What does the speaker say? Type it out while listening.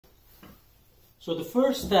So the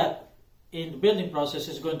first step in the building process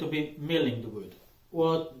is going to be milling the wood.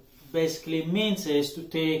 What basically means is to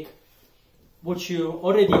take what you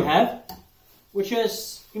already have, which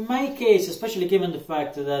is, in my case, especially given the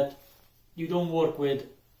fact that you don't work with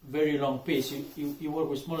very long pieces, you work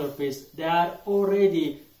with smaller pieces, they are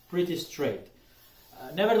already pretty straight.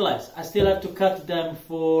 Nevertheless, I still have to cut them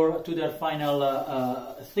to their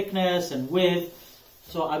final thickness and width,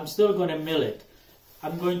 so I'm still going to mill it.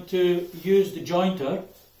 I'm going to use the jointer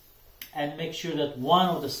and make sure that one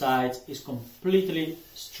of the sides is completely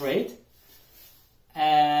straight,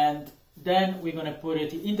 and then we're going to put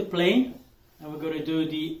it in the plane, and we're going to do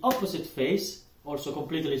the opposite face, also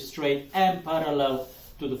completely straight and parallel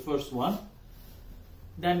to the first one.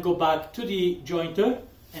 Then go back to the jointer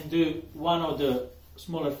and do one of the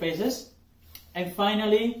smaller faces, and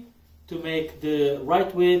finally, to make the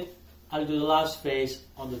right width, I'll do the last face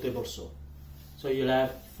on the table saw. So you'll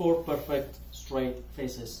have 4 perfect straight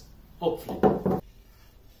faces, hopefully.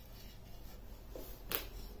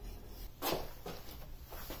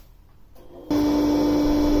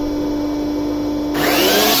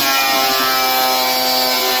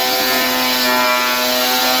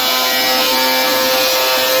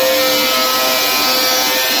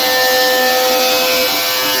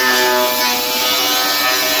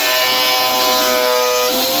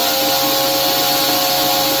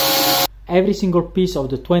 Every single piece of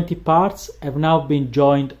the 20 parts have now been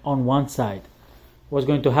joined on one side. What's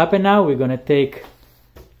going to happen now, we're going to take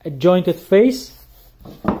a jointed face,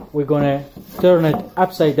 we're going to turn it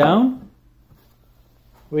upside down,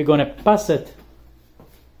 we're going to pass it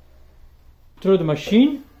through the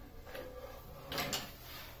machine,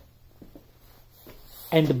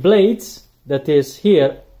 and the blades that is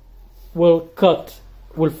here will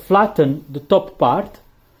flatten the top part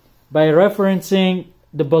by referencing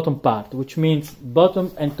the bottom part, which means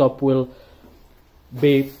bottom and top will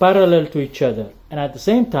be parallel to each other, and at the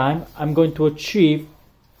same time I'm going to achieve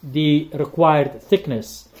the required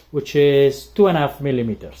thickness, which is 2.5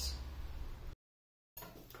 millimeters.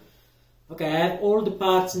 Okay, I have all the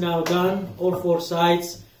parts now done, all 4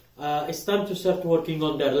 sides. It's time to start working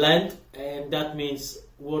on their length, and that means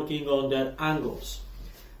working on their angles.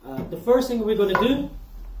 The first thing we're going to do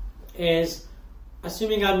is,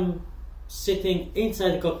 assuming I'm sitting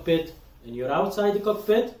inside the cockpit and you're outside the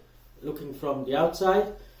cockpit, looking from the outside,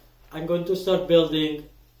 I'm going to start building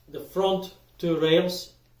the front 2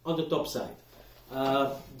 rails on the top side.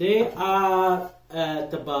 They are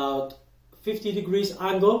at about 50 degrees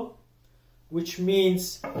angle, which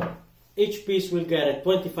means each piece will get a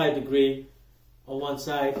 25 degree on one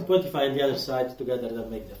side, 25 on the other side, together that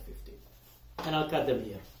make them 50. And I'll cut them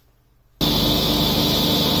here.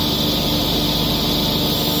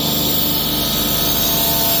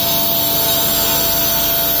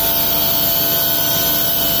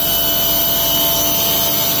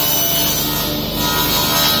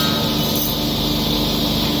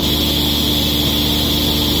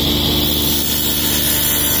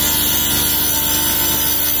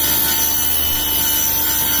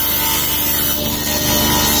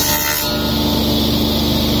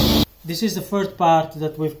 This is the first part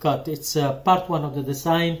that we've cut. It's part 1 of the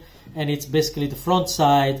design, and it's basically the front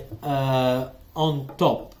side on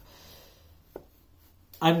top.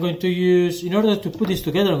 I'm going to use, in order to put this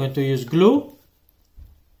together, I'm going to use glue,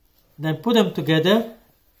 then put them together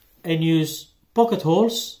and use pocket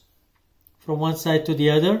holes from one side to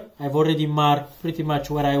the other. I've already marked pretty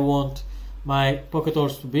much where I want my pocket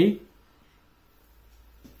holes to be.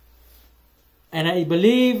 And I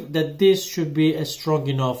believe that this should be a strong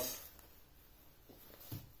enough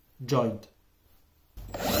joint.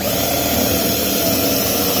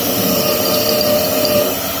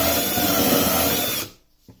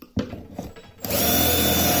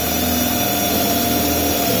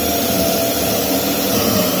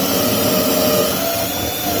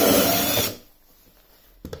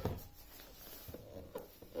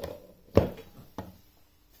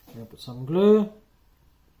 I'll put some glue.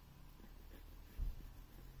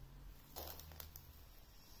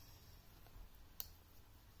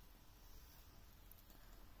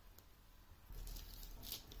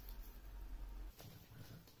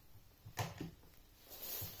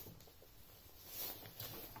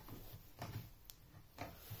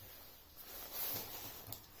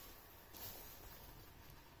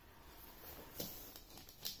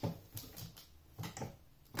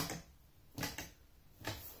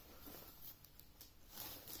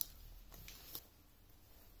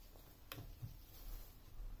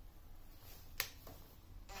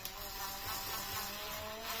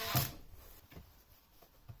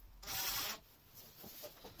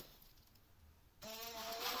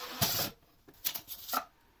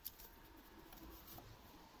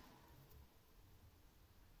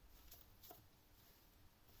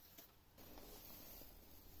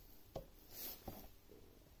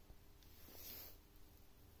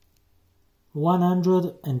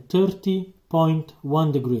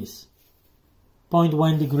 130.1 degrees.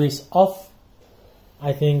 0.1 degrees off.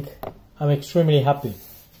 I think I'm extremely happy.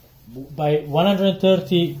 By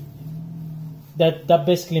 130, that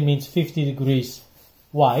basically means 50 degrees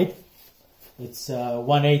wide. It's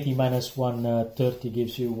 180 minus 130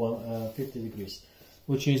 gives you 50 degrees,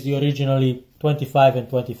 which is the originally 25 and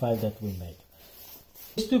 25 that we made.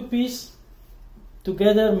 These two pieces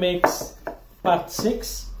together makes part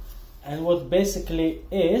 6, and what basically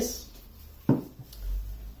is,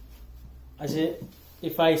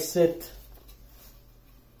 if I sit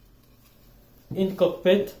in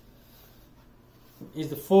cockpit, is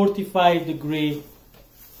the 45-degree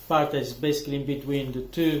part that is basically in between the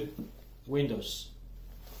two windows.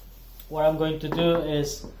 What I'm going to do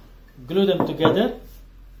is glue them together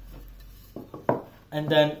and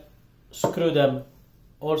then screw them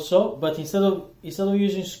also, but instead of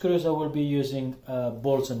using screws, I will be using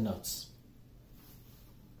bolts and nuts.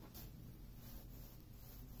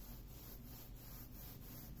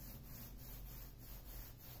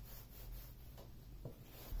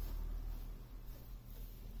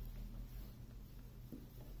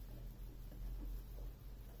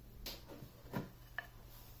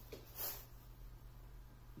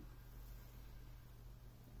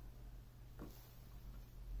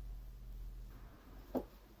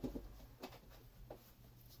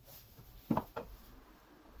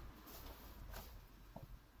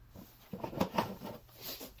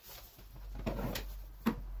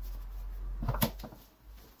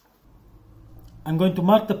 I'm going to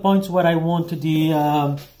mark the points where I want to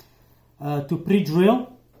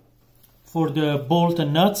pre-drill for the bolt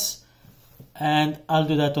and nuts, and I'll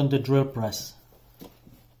do that on the drill press.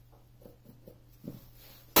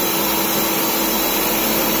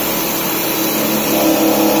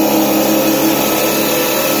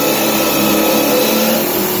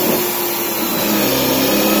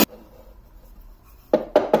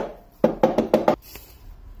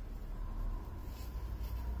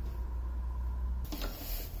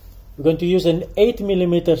 We're going to use an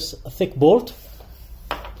 8mm thick bolt,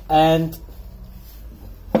 and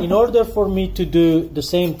in order for me to do the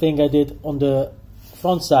same thing I did on the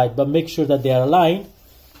front side but make sure that they are aligned,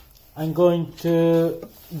 I'm going to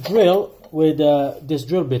drill with this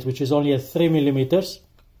drill bit, which is only at 3mm,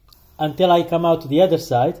 until I come out to the other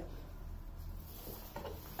side,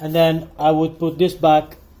 and then I would put this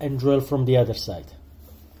back and drill from the other side.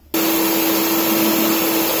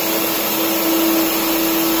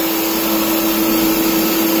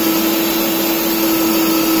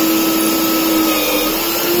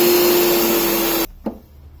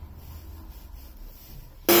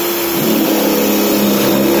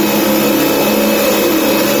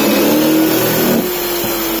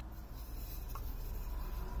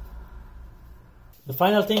 The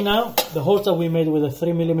final thing now, the holes that we made with a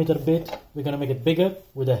 3mm bit, we're going to make it bigger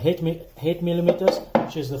with a 8mm,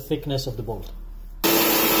 which is the thickness of the bolt.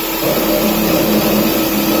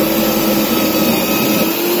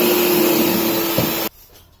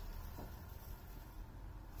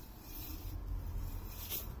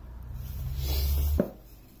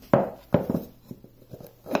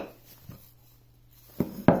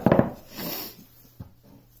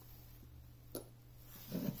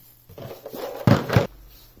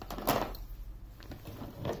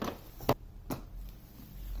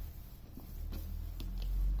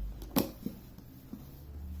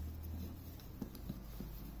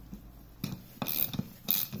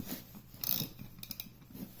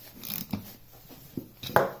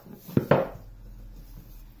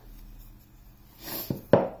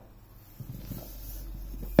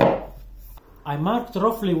 I marked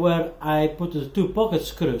roughly where I put the two pocket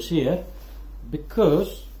screws here,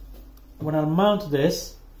 because when I mount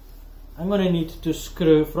this, I'm going to need to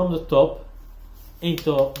screw from the top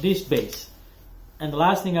into this base, and the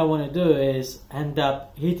last thing I want to do is end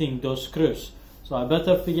up hitting those screws, so I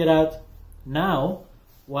better figure out now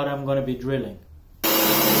what I'm going to be drilling.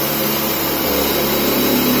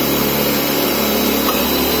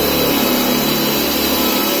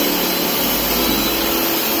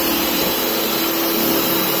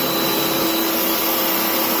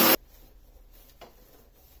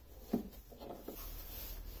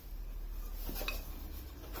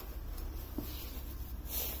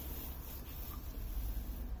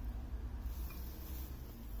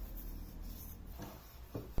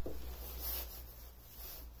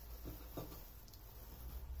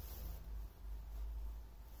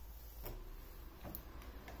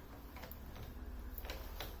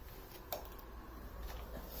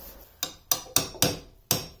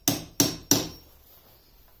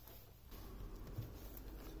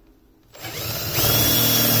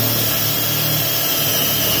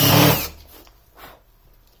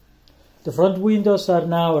 The front windows are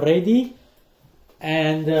now ready,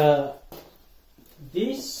 and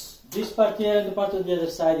this part here and the part on the other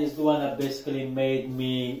side is the one that basically made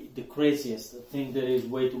me the craziest. I think there is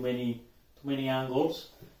way too many angles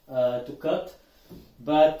to cut,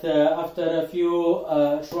 but after a few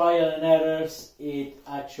trial and errors, it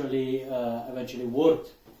actually eventually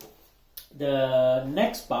worked. The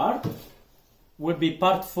next part will be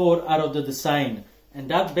part 4 out of the design, and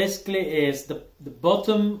that basically is the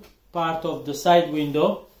bottom part of the side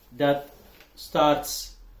window that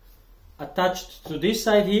starts attached to this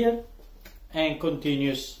side here and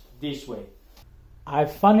continues this way. I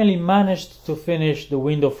finally managed to finish the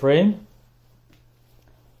window frame.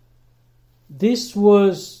 This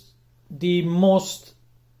was the most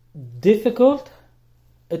difficult,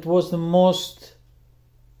 it was the most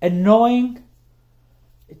annoying,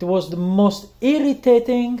 it was the most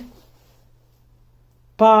irritating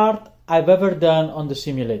part I've ever done on the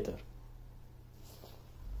simulator.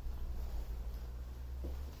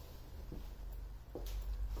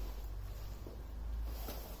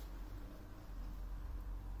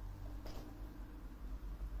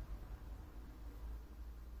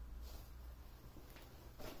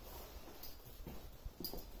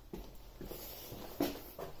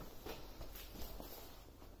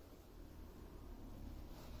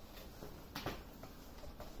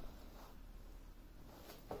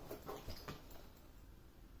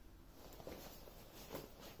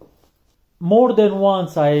 More than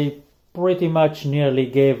once I pretty much nearly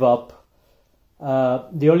gave up.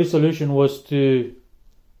 The only solution was to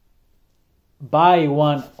buy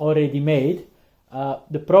one already made.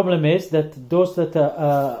 The problem is that those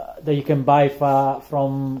that you can buy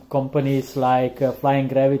from companies like Flying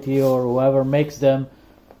Gravity or whoever makes them,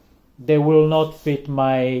 they will not fit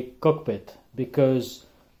my cockpit, because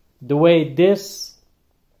the way this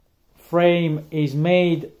frame is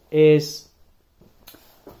made is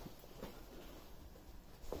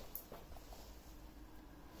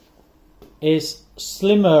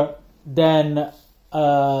slimmer than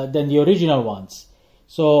the original ones.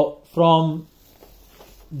 So from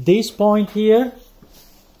this point here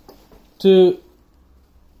to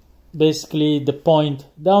basically the point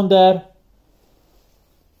down there,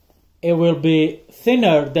 it will be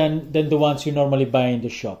thinner than the ones you normally buy in the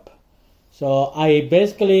shop. So I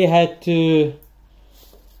basically had to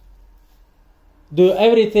do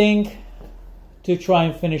everything to try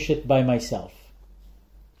and finish it by myself.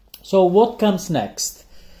 So what comes next?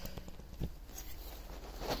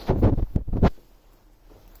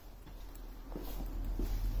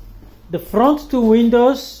 The front two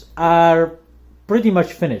windows are pretty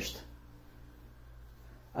much finished.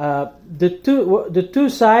 The two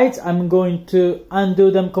sides, I'm going to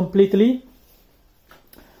undo them completely,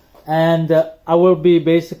 and I will be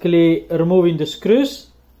basically removing the screws.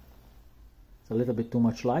 It's a little bit too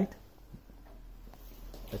much light.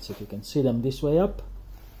 Let's see if you can see them this way up.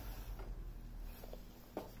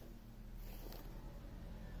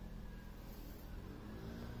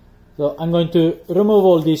 So I'm going to remove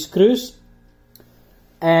all these screws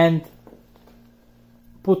and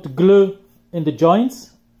put glue in the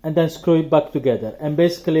joints and then screw it back together. And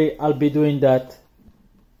basically I'll be doing that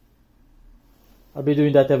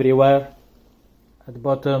everywhere, at the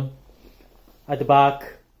bottom, at the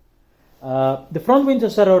back. The front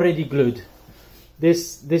windows are already glued.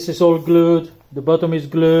 This is all glued, the bottom is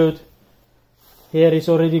glued, here is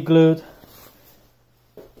already glued.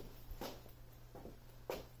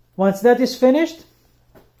 Once that is finished,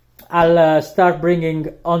 I'll start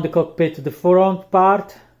bringing on the cockpit the front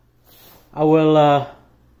part. I will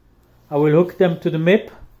hook them to the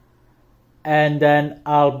MIP, and then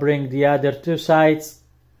I'll bring the other two sides,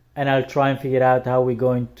 and I'll try and figure out how we're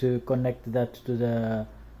going to connect that to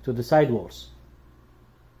the sidewalls.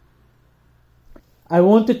 I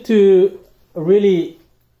wanted to really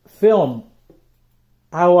film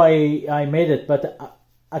how I made it, but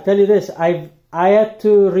I tell you this, I had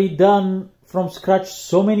to redone from scratch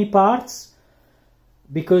so many parts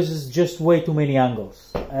because it's just way too many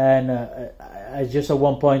angles, and I just at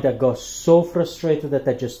one point I got so frustrated that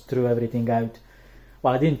I just threw everything out.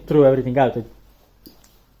 Well, I didn't throw everything out.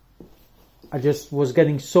 I just was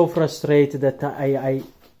getting so frustrated that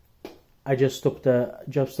I just stopped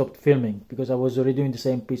filming because I was already doing the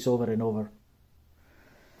same piece over and over.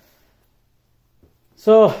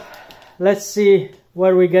 So let's see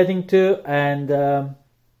where we're getting to, and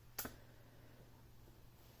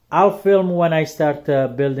I'll film when I start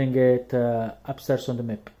building it upstairs on the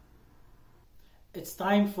MIP. It's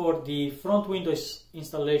time for the front windows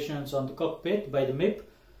installations on the cockpit by the MIP,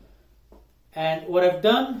 and what I've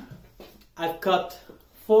done, I've cut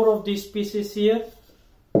 4 of these pieces here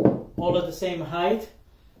all at the same height.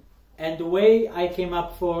 And the way I came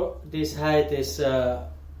up for this height is, well,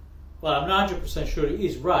 I'm not 100% sure it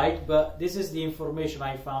is right, but this is the information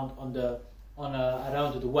I found around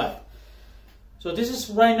the web. So this is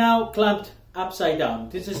right now clamped upside down.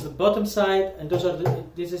 This is the bottom side, and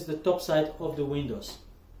this is the top side of the windows.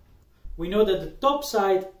 We know that the top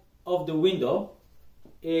side of the window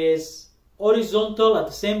is horizontal at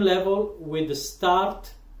the same level with the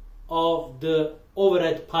start of the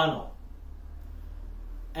overhead panel.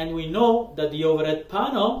 And we know that the overhead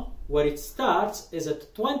panel, where it starts, is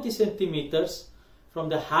at 20 centimeters from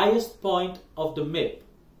the highest point of the MIP,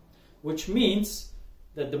 which means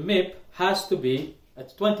that the MIP has to be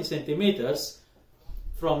at 20 centimeters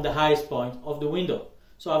from the highest point of the window.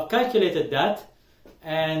 So I've calculated that,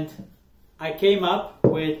 and I came up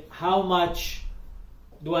with how much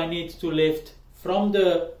do I need to lift from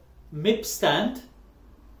the MIP stand,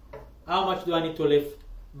 how much do I need to lift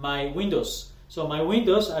my windows. So my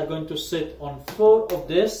windows are going to sit on 4 of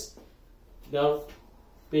this. They'll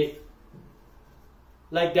be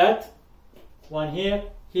like that. One here,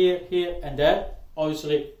 here, here, and there.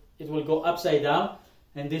 Obviously, it will go upside down.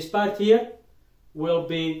 And this part here will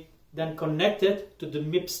be then connected to the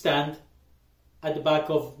MIP stand at the back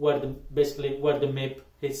of basically where the MIP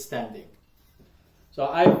is standing. So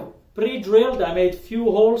I've pre-drilled. I made few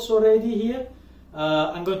holes already here.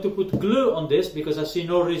 I'm going to put glue on this because I see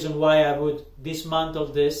no reason why I would dismantle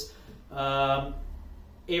this.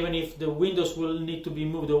 Even if the windows will need to be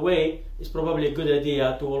moved away, it's probably a good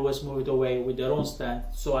idea to always move it away with their own stand,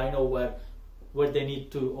 so I know where they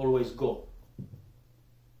need to always go.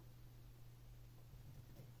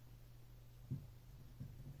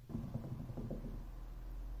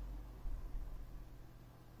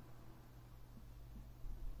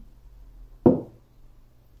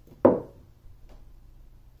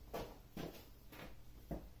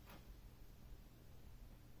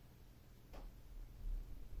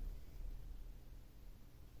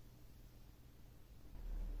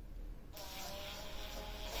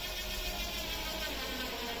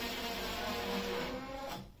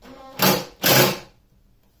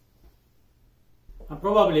 I'm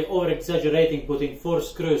probably over-exaggerating putting 4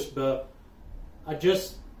 screws, but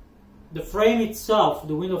the frame itself,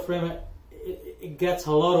 the window frame, it gets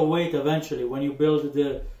a lot of weight eventually when you build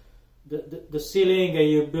the ceiling and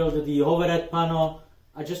you build the overhead panel.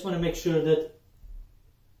 I just want to make sure that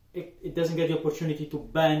it doesn't get the opportunity to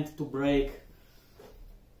bend, to break.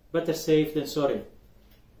 Better safe than sorry.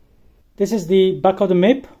 This is the back of the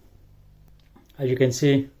MIP. As you can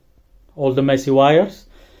see, all the messy wires.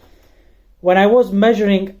 When I was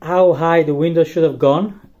measuring how high the window should have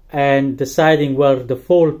gone and deciding where the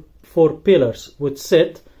four pillars would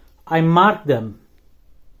sit, I marked them.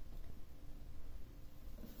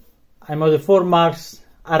 I made the 4 marks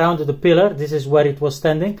around the pillar. This is where it was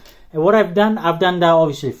standing. And what I've done that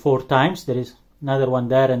obviously 4 times. There is another one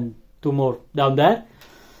there and 2 more down there.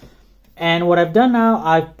 And what I've done now,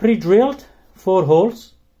 I've pre-drilled 4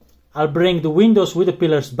 holes. I'll bring the windows with the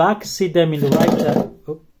pillars back, sit them in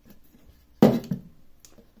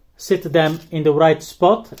the right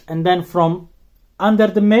spot, and then from under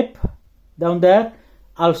the MIP down there,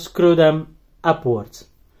 I'll screw them upwards.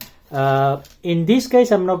 In this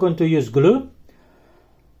case, I'm not going to use glue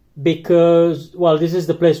because, well, this is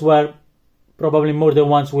the place where probably more than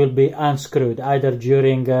once will be unscrewed, either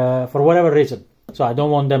during, for whatever reason. So I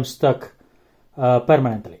don't want them stuck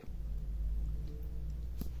permanently.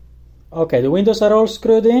 Okay, the windows are all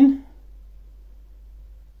screwed in.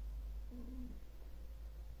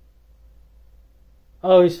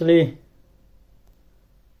 Obviously,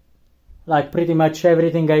 like pretty much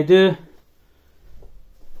everything I do,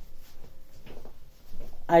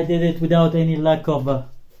 I did it without any lack of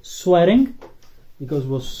swearing because it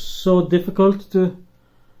was so difficult to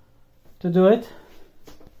do it.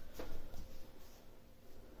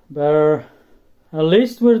 But at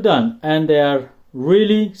least we're done, and they are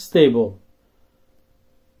really stable.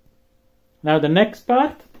 Now the next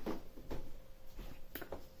part,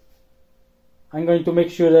 I'm going to make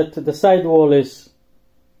sure that the side wall is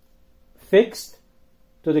fixed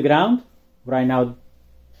to the ground. Right now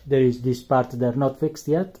there is this part they're not fixed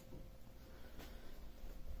yet.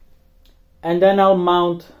 And then I'll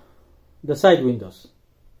mount the side windows.